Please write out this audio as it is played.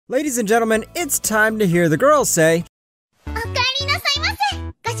Ladies and gentlemen, it's time to hear the girls say,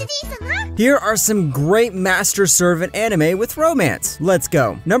 here are some great master-servant anime with romance. Let's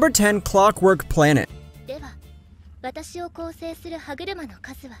go. Number 10, Clockwork Planet. 私を構成する歯車の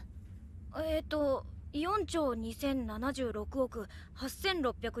数は4兆2076億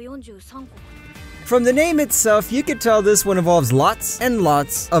8643個 From the name itself, you could tell this one involves lots and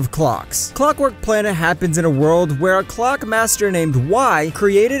lots of clocks. Clockwork Planet happens in a world where a clock master named Y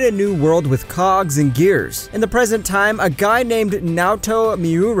created a new world with cogs and gears. In the present time, a guy named Naoto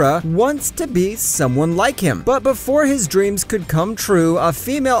Miura wants to be someone like him. But before his dreams could come true, a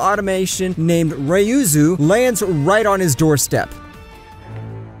female automation named Ryuzu lands right on his doorstep.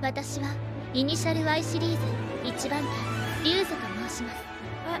 私はイニシャル Y シリーズ1番手リュウゾと申します。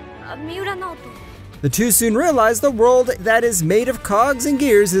三浦直人。 The two soon realize the world that is made of cogs and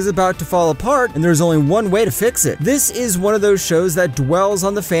gears is about to fall apart, and there's only one way to fix it. This is one of those shows that dwells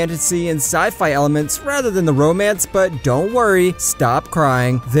on the fantasy and sci-fi elements rather than the romance, but don't worry, stop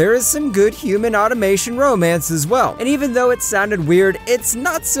crying. There is some good human automation romance as well. And even though it sounded weird, it's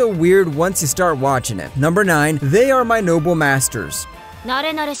not so weird once you start watching it. Number 9, They Are My Noble Masters. 慣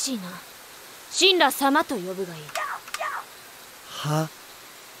れ慣れしいな。神羅様と呼ぶがいい。は?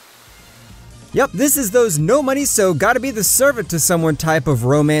 Yep, this is those no money so gotta be the servant to someone type of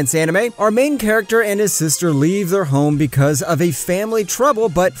romance anime. Our main character and his sister leave their home because of a family trouble,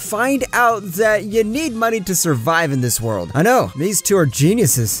 but find out that you need money to survive in this world. I know, these two are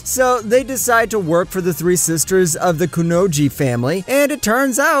geniuses. So they decide to work for the three sisters of the Kunoji family, and it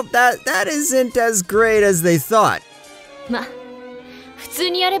turns out that that isn't as great as they thought. ま、普通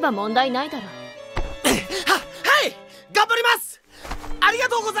にやれば問題ないだろう。はい、頑張ります。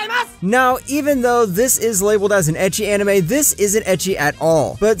 Now, even though this is labeled as an ecchi anime, this isn't ecchi at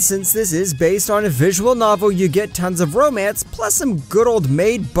all. But since this is based on a visual novel, you get tons of romance, plus some good old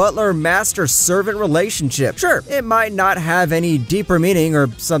maid, butler, master, servant relationship. Sure, it might not have any deeper meaning or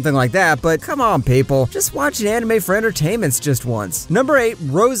something like that, but come on people, just watch an anime for entertainment just once. Number 8,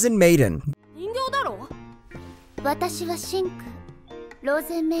 Rosen Maiden. 人形だろ? 私はシンク、ロー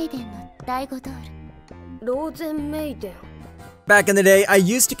ゼンメイデンの第5ドール。ローゼンメイデン。 Back in the day, I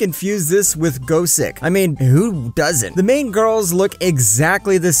used to confuse this with Gosik. I mean, who doesn't? The main girls look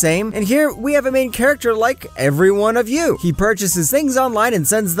exactly the same, and here we have a main character like every one of you. He purchases things online and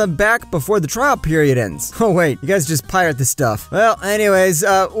sends them back before the trial period ends. Oh wait, you guys just pirate the stuff. Well, anyways,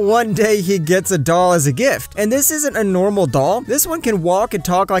 one day he gets a doll as a gift. And this isn't a normal doll. This one can walk and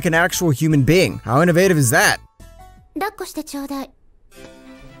talk like an actual human being. How innovative is that? 抱っこしてちょうだい。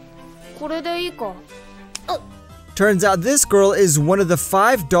これでいいか。 Turns out this girl is one of the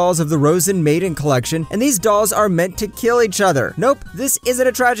 5 dolls of the Rosen Maiden collection, and these dolls are meant to kill each other. Nope, this isn't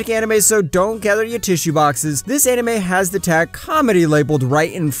a tragic anime, so don't gather your tissue boxes. This anime has the tag comedy labeled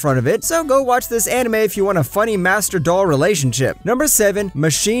right in front of it, so go watch this anime if you want a funny master doll relationship. Number 7,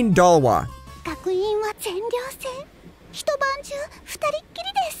 Machine Dollwa. 学院は全寮制。一晩中二人っき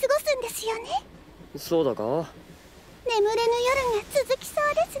りで過ごすんですよね。そうだか。眠れぬ夜が続きそ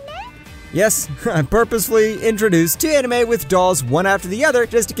うですね。 Yes, I purposefully introduced 2 anime with dolls one after the other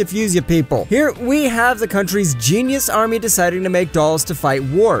just to confuse you people. Here we have the country's genius army deciding to make dolls to fight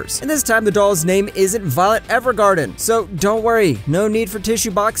wars. And this time the doll's name isn't Violet Evergarden. So don't worry, no need for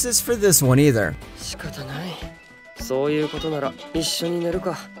tissue boxes for this one either. 仕方ない。そういうことなら一緒に寝る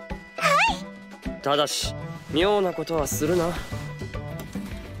か。はい。ただし、妙なことはするな。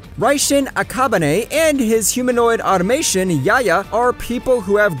 Raishin Akabane and his humanoid automation, Yaya, are people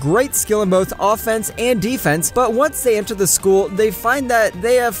who have great skill in both offense and defense, but once they enter the school, they find that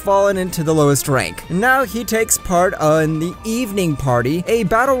they have fallen into the lowest rank. Now he takes part in the Evening Party, a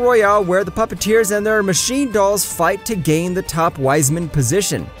battle royale where the puppeteers and their machine dolls fight to gain the top Wiseman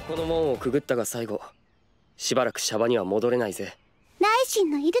position. この門をくぐったが最後、しばらくシャバには戻れないぜ。ライシン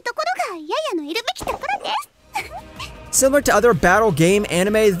のいるところがヤヤのいるべきところです。 Similar to other battle game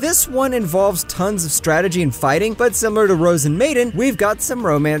anime, this one involves tons of strategy and fighting, but similar to Rosen Maiden, we've got some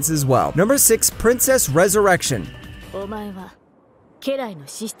romance as well. Number 6, Princess Resurrection. お前は家来の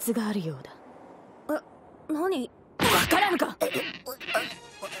資質があるようだ。何？わからんか。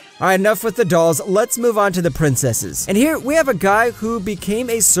 Alright, enough with the dolls, let's move on to the princesses. And here we have a guy who became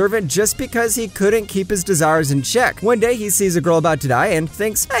a servant just because he couldn't keep his desires in check. One day he sees a girl about to die and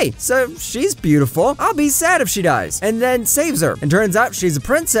thinks, hey, so she's beautiful, I'll be sad if she dies, and then saves her. And turns out she's a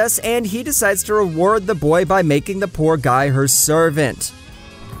princess, and he decides to reward the boy by making the poor guy her servant.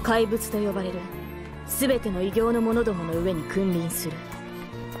 怪物と呼ばれるすべての異形の者どもの上に君臨する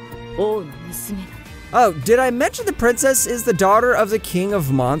王の娘だ。Oh, did I mention the princess is the daughter of the king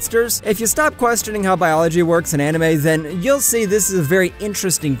of monsters? If you stop questioning how biology works in anime, then you'll see this is a very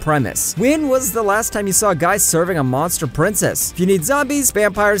interesting premise. When was the last time you saw a guy serving a monster princess? If you need zombies,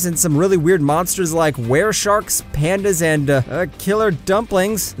 vampires, and some really weird monsters like were-sharks, pandas, and killer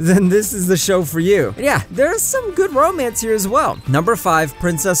dumplings, then this is the show for you. And yeah, there's some good romance here as well. Number 5,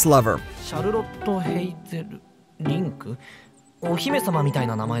 Princess Lover. シャルロット・ヘイゼル・リンク？お姫様みたい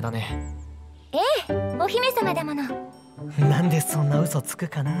な名前だね。ええ、お姫様だもの。なんでそんな嘘つく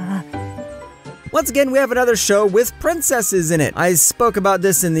かな。Once again, we have another show with princesses in it. I spoke about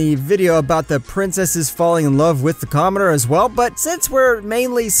this in the video about the princesses falling in love with the commoner as well, but since we're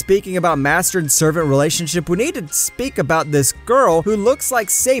mainly speaking about master and servant relationship, we need to speak about this girl who looks like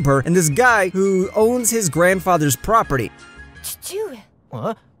Saber and this guy who owns his grandfather's property. 父上。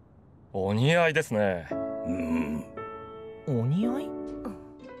え？お似合いですね。お似合い？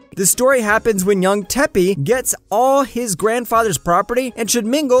 The story happens when young Teppy gets all his grandfather's property and should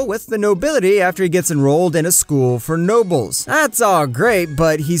mingle with the nobility after he gets enrolled in a school for nobles. That's all great,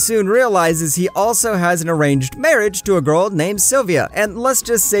 but he soon realizes he also has an arranged marriage to a girl named Sylvia. And let's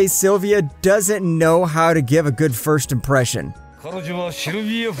just say Sylvia doesn't know how to give a good first impression. 彼女はシル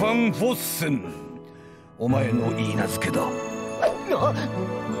ビア・ファン・フォッセン。お前の言い名付けだ。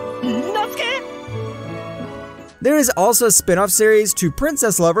言い名付け？ There is also a spin-off series to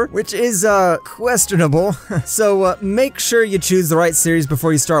Princess Lover, which is, questionable. So, make sure you choose the right series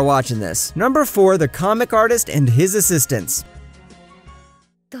before you start watching this. Number 4, The Comic Artist and His Assistants.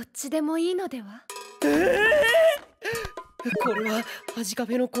 どっちでもいいのでは？これは恥カ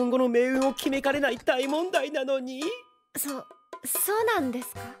フェの今後の命運を決めかねない大問題なのに。そうなんです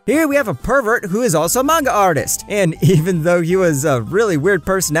か？ Here we have a pervert who is also a manga artist. And even though he was a really weird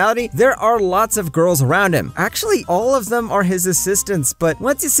personality, there are lots of girls around him. Actually, all of them are his assistants, but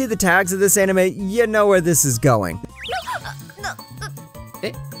once you see the tags of this anime, you know where this is going.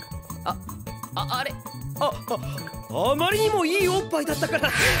 え？あれ？あまりにもいいおっぱいだったから、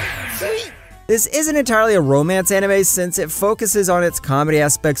つい。 This isn't entirely a romance anime since it focuses on its comedy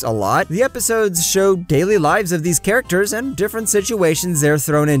aspects a lot. The episodes show daily lives of these characters and different situations they're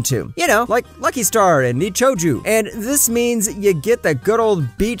thrown into. You know, like Lucky Star and Nichoju. And this means you get the good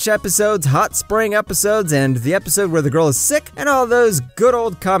old beach episodes, hot spring episodes, and the episode where the girl is sick, and all those good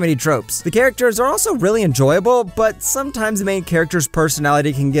old comedy tropes. The characters are also really enjoyable, but sometimes the main character's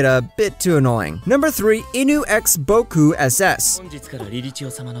personality can get a bit too annoying. Number 3, Inu X Boku SS. 本日からリリチ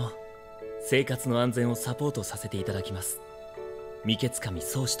オ様の 生活の安全をサポートさせていただきます。三毛つかみ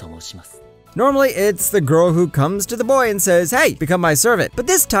宗師と申します。 Normally, it's the girl who comes to the boy and says, "Hey, become my servant." But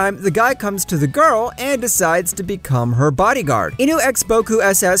this time, the guy comes to the girl and decides to become her bodyguard. Inu X Boku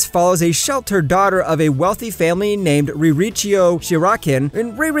SS follows a sheltered daughter of a wealthy family named Ririchio Shirakin,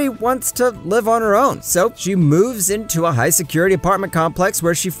 and Riri wants to live on her own. So she moves into a high-security apartment complex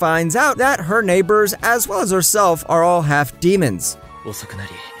where she finds out that her neighbors, as well as herself, are all half demons. 遅くなり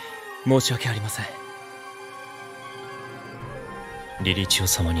申し訳ありません。リリチオ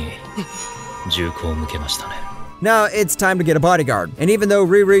様に銃口を向けましたね。 Now it's time to get a bodyguard, and even though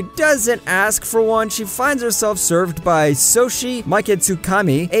Riri doesn't ask for one, she finds herself served by Soshi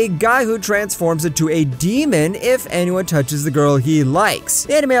Maiketsukami, a guy who transforms into a demon if anyone touches the girl he likes.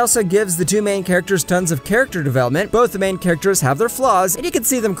 The anime also gives the two main characters tons of character development. Both the main characters have their flaws, and you can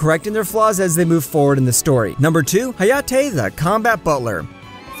see them correcting their flaws as they move forward in the story. Number 2, Hayate the Combat Butler.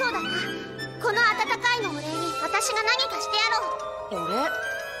 そうだな。この温かいのお礼に私が何かしてやろう。俺？何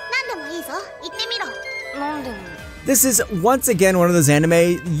でもいいぞ。言ってみろ。何でも。 This is once again one of those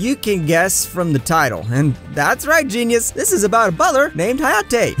anime you can guess from the title. And that's right, genius. This is about a butler named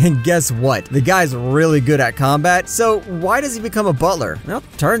Hayate. And guess what? The guy's really good at combat. So why does he become a butler? Well,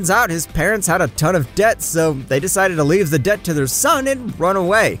 turns out his parents had a ton of debt, so they decided to leave the debt to their son and run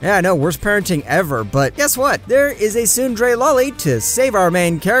away. Yeah, I know, worst parenting ever, but guess what? There is a tsundere lolly to save our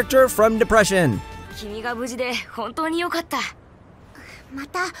main character from depression. 君が無事で本当に良かった。ま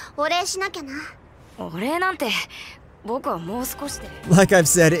たお礼しなきゃな。お礼なんて。 Like I've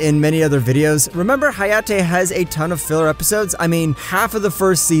said in many other videos, remember Hayate has a ton of filler episodes? I mean, half of the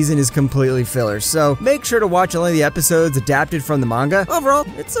first season is completely filler, so make sure to watch only the episodes adapted from the manga. Overall,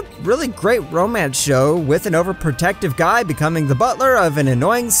 it's a really great romance show with an overprotective guy becoming the butler of an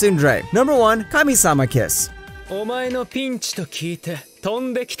annoying tsundere. Number 1, Kami-sama Kiss. お前のピンチと聞いて飛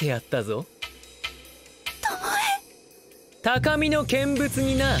んできてやったぞ。高みの見物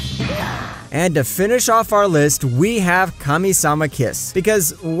にな。And to finish off our list, we have Kami-sama Kiss.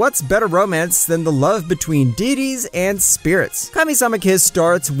 Because what's better romance than the love between deities and spirits? Kami-sama Kiss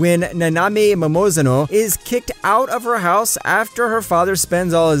starts when Nanami Momozano is kicked out of her house after her father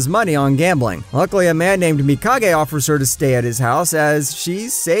spends all his money on gambling. Luckily, a man named Mikage offers her to stay at his house as she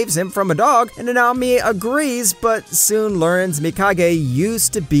saves him from a dog, and Nanami agrees, but soon learns Mikage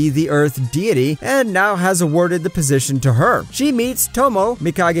used to be the Earth deity and now has awarded the position to her. She meets Tomo,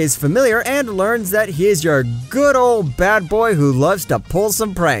 Mikage's familiar, and learns that he is your good old bad boy who loves to pull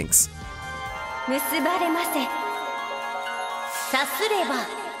some pranks.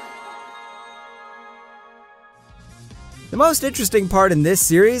 The most interesting part in this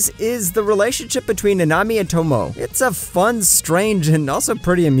series is the relationship between Nanami and Tomo. It's a fun, strange, and also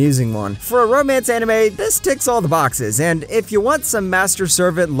pretty amusing one. For a romance anime, this ticks all the boxes, and if you want some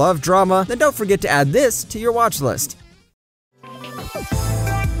master-servant love drama, then don't forget to add this to your watch list.